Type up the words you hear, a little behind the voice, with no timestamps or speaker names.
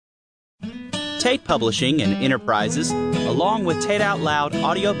Tate Publishing and Enterprises, along with Tate Out Loud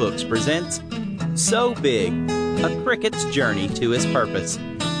Audiobooks, presents So Big, A Cricket's Journey to His Purpose,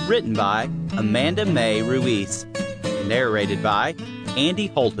 written by Amanda Mae Ruiz, narrated by Andy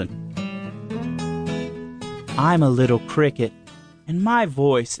Holton. I'm a little cricket, and my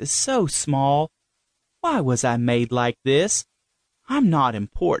voice is so small. Why was I made like this? I'm not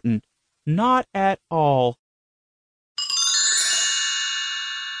important, not at all.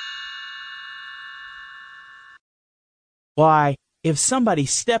 Why, if somebody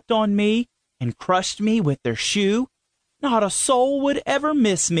stepped on me and crushed me with their shoe, not a soul would ever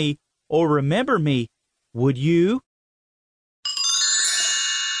miss me or remember me, would you?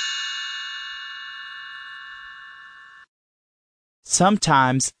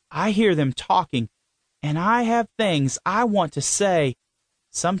 Sometimes I hear them talking, and I have things I want to say.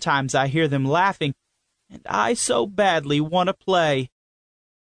 Sometimes I hear them laughing, and I so badly want to play.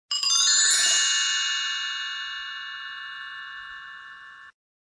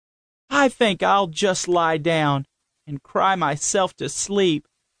 I think I'll just lie down and cry myself to sleep,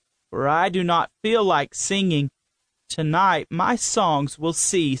 for I do not feel like singing. Tonight my songs will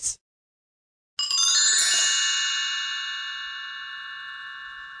cease.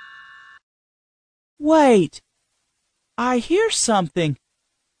 Wait! I hear something.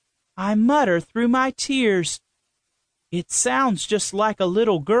 I mutter through my tears. It sounds just like a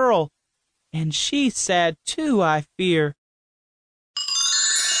little girl, and she's sad too, I fear.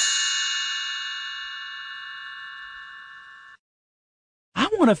 I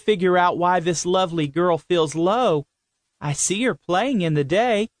want to figure out why this lovely girl feels low. I see her playing in the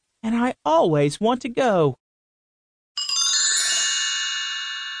day, and I always want to go.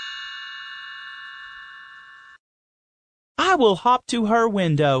 I will hop to her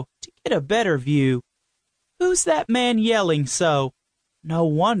window to get a better view. Who's that man yelling so? No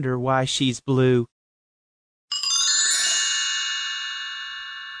wonder why she's blue.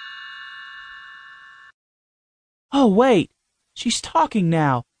 Oh, wait, she's talking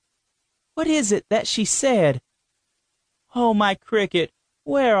now. What is it that she said? Oh, my cricket,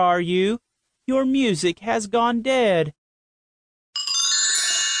 where are you? Your music has gone dead.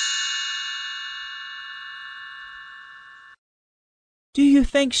 Do you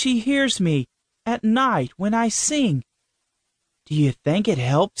think she hears me at night when I sing? Do you think it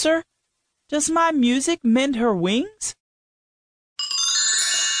helps her? Does my music mend her wings?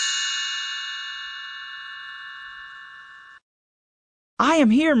 I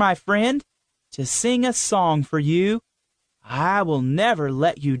am here, my friend, to sing a song for you. I will never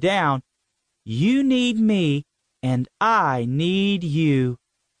let you down. You need me, and I need you.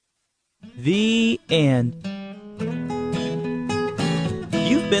 The end.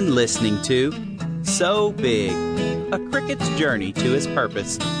 You've been listening to So Big, A Cricket's Journey to His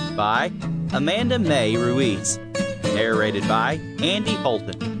Purpose by Amanda Mae Ruiz, narrated by Andy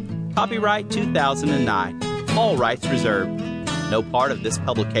Holton. Copyright 2009. All rights reserved. No part of this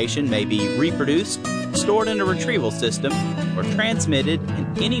publication may be reproduced, stored in a retrieval system, or transmitted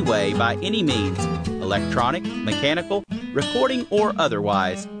in any way by any means, electronic, mechanical, recording, or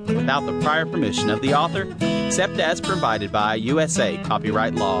otherwise, without the prior permission of the author, except as provided by USA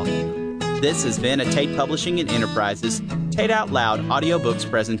copyright law. This has been a Tate Publishing and Enterprises Tate Out Loud Audiobooks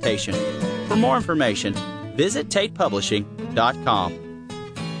presentation. For more information, visit tatepublishing.com.